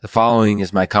The following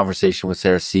is my conversation with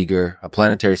Sarah Seager, a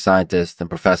planetary scientist and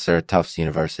professor at Tufts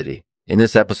University. In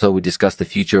this episode, we discuss the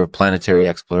future of planetary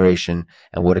exploration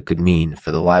and what it could mean for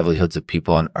the livelihoods of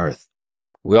people on Earth.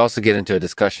 We also get into a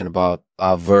discussion about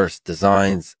obverse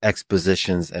designs,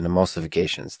 expositions, and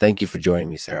emulsifications. Thank you for joining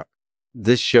me, Sarah.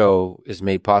 This show is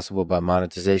made possible by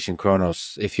Monetization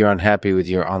Chronos. If you're unhappy with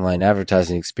your online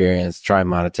advertising experience, try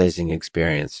monetizing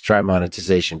experience. Try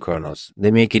Monetization Chronos.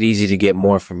 They make it easy to get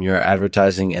more from your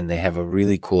advertising, and they have a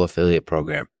really cool affiliate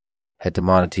program. Head to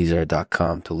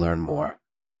monetizer.com to learn more.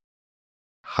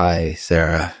 Hi,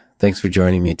 Sarah. Thanks for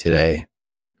joining me today.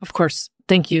 Of course.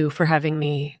 Thank you for having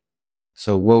me.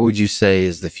 So what would you say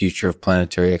is the future of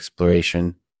planetary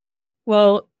exploration?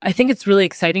 Well, I think it's really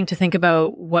exciting to think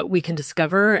about what we can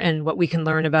discover and what we can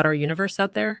learn about our universe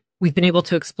out there. We've been able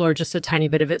to explore just a tiny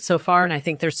bit of it so far, and I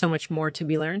think there's so much more to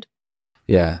be learned.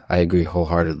 Yeah, I agree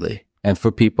wholeheartedly. And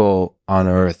for people on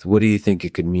Earth, what do you think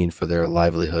it could mean for their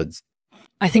livelihoods?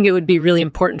 I think it would be really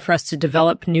important for us to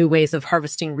develop new ways of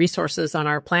harvesting resources on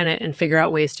our planet and figure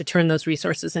out ways to turn those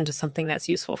resources into something that's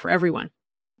useful for everyone.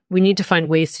 We need to find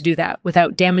ways to do that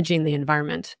without damaging the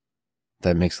environment.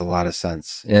 That makes a lot of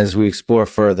sense. And as we explore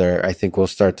further, I think we'll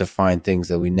start to find things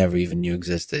that we never even knew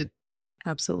existed.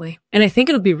 Absolutely. And I think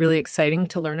it'll be really exciting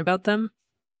to learn about them.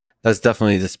 That's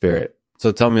definitely the spirit.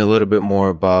 So tell me a little bit more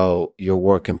about your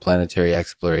work in planetary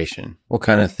exploration. What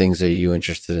kind of things are you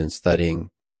interested in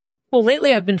studying? Well,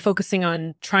 lately I've been focusing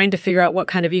on trying to figure out what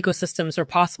kind of ecosystems are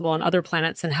possible on other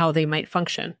planets and how they might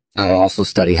function. I also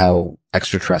study how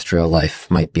extraterrestrial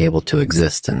life might be able to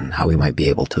exist and how we might be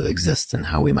able to exist and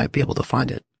how we might be able to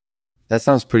find it. That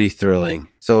sounds pretty thrilling.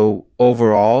 So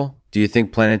overall, do you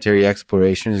think planetary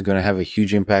exploration is going to have a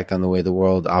huge impact on the way the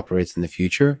world operates in the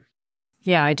future?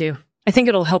 Yeah, I do. I think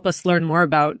it'll help us learn more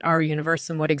about our universe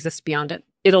and what exists beyond it.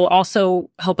 It'll also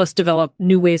help us develop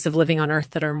new ways of living on Earth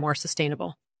that are more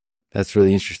sustainable. That's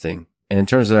really interesting. And in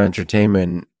terms of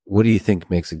entertainment, what do you think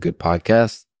makes a good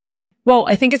podcast? Well,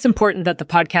 I think it's important that the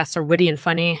podcasts are witty and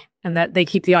funny and that they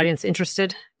keep the audience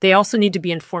interested. They also need to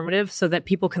be informative so that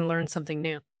people can learn something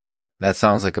new. That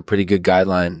sounds like a pretty good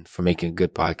guideline for making a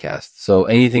good podcast. So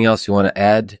anything else you want to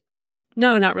add?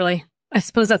 No, not really. I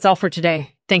suppose that's all for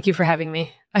today. Thank you for having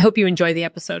me. I hope you enjoy the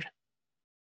episode.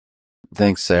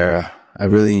 Thanks, Sarah. I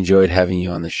really enjoyed having you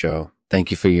on the show. Thank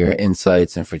you for your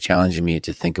insights and for challenging me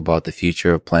to think about the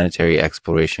future of planetary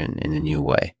exploration in a new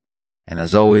way. And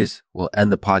as always, we'll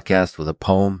end the podcast with a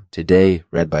poem today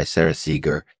read by Sarah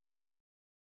Seager.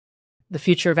 The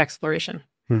future of exploration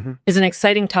is an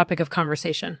exciting topic of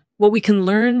conversation. What we can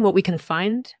learn, what we can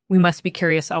find, we must be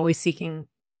curious, always seeking.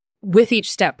 With each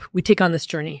step, we take on this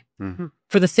journey.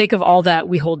 For the sake of all that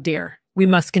we hold dear, we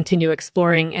must continue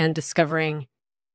exploring and discovering